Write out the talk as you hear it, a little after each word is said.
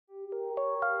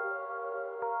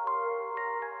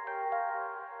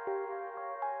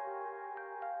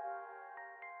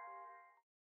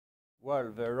Well,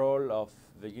 the role of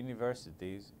the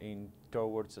universities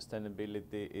towards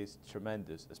sustainability is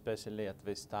tremendous, especially at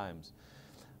these times.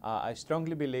 I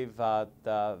strongly believe that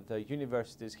the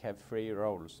universities have three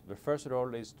roles. The first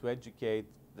role is to educate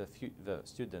the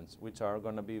students, which are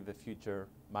going to be the future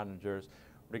managers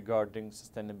regarding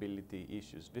sustainability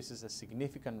issues. This is a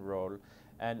significant role,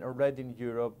 and already in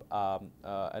Europe,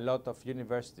 a lot of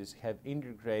universities have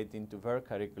integrated into their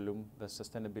curriculum the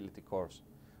sustainability course,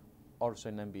 also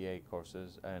in MBA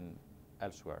courses and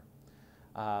elsewhere.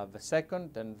 The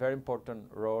second and very important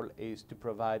role is to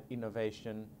provide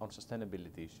innovation on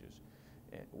sustainability issues.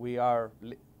 We are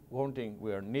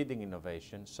needing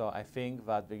innovation, so I think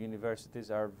that the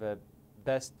universities are the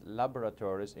best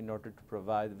laboratories in order to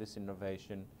provide this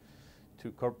innovation to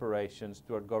corporations,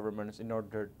 to our governments, in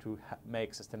order to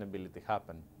make sustainability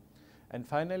happen. And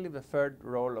finally, the third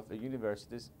role of the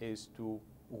universities is to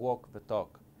walk the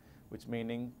talk, which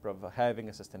meaning having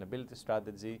a sustainability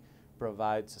strategy,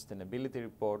 provide sustainability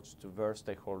reports to their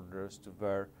stakeholders, to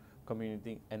their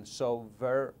community, and show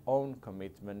their own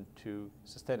commitment to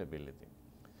sustainability.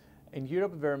 In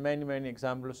Europe, there are many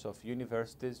examples of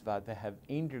universities that they have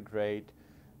integrated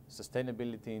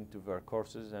sustainability into their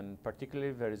courses, and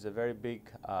particularly there is a very big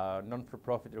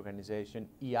non-for-profit organization,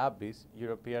 EABIS,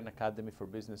 European Academy for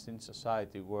Business in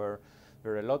Society, where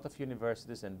there are a lot of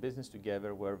universities and business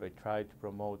together where they try to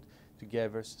promote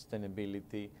together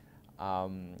sustainability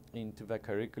into the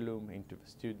curriculum, into the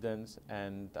students,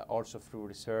 and also through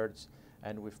research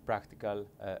and with practical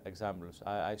examples.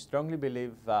 I strongly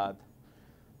believe that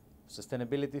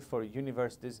sustainability for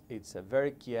universities, it's a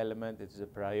very key element, it's a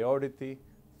priority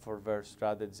for their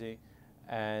strategy,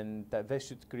 and that they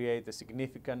should create a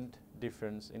significant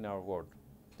difference in our world.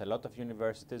 A lot of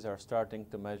universities are starting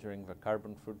to measuring the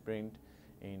carbon footprint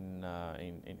in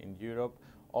Europe.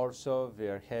 Also, they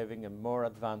are having a more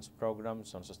advanced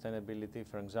programs on sustainability,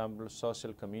 for example,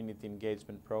 social community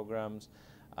engagement programs,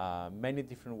 many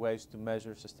different ways to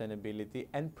measure sustainability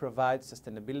and provide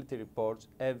sustainability reports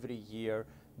every year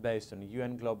based on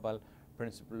UN Global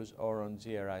Principles or on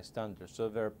GRI standards. So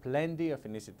there are plenty of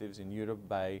initiatives in Europe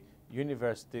by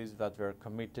universities that are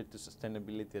committed to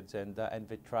sustainability agenda, and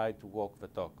they try to walk the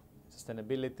talk.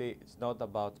 Sustainability is not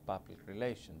about public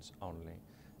relations only.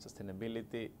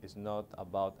 Sustainability is not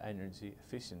about energy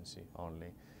efficiency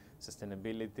only.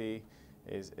 Sustainability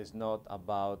is not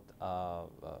about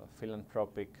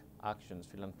philanthropic actions,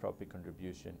 philanthropic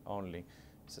contribution only.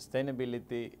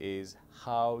 Sustainability is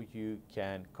how you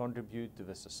can contribute to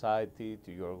the society,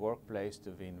 to your workplace, to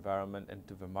the environment, and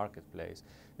to the marketplace.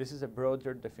 This is a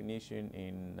broader definition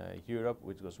in Europe,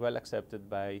 which was well accepted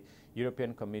by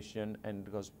European Commission and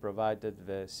was provided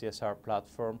the CSR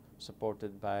platform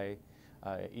supported by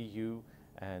EU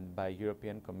and by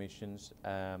European Commissions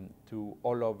to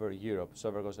all over Europe.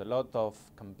 So there was a lot of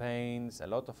campaigns, a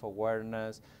lot of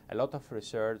awareness, a lot of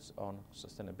research on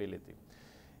sustainability.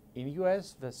 In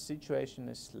US, the situation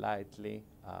is slightly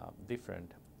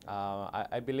different.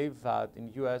 I believe that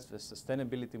in US, the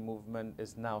sustainability movement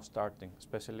is now starting,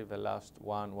 especially the last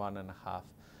one and a half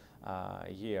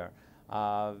year.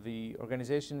 The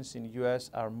organizations in US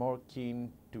are more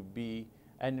keen to be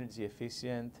energy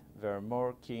efficient, they're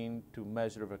more keen to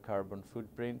measure the carbon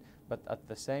footprint, but at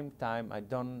the same time,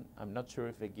 I'm not sure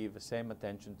if they give the same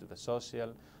attention to the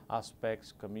social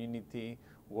aspects, community,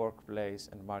 workplace,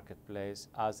 and marketplace,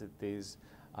 as it is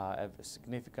a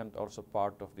significant also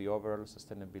part of the overall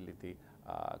sustainability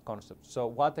concept. So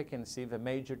what I can see, the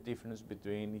major difference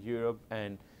between Europe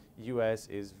and US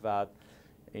is that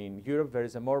in Europe there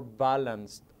is a more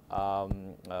balanced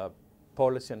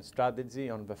policy and strategy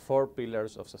on the four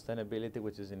pillars of sustainability,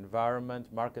 which is environment,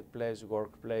 marketplace,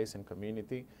 workplace, and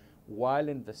community, while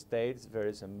in the States there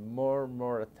is a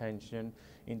more attention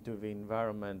into the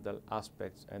environmental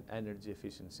aspects and energy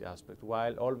efficiency aspect,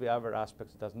 while all the other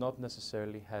aspects does not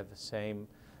necessarily have the same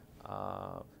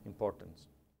importance.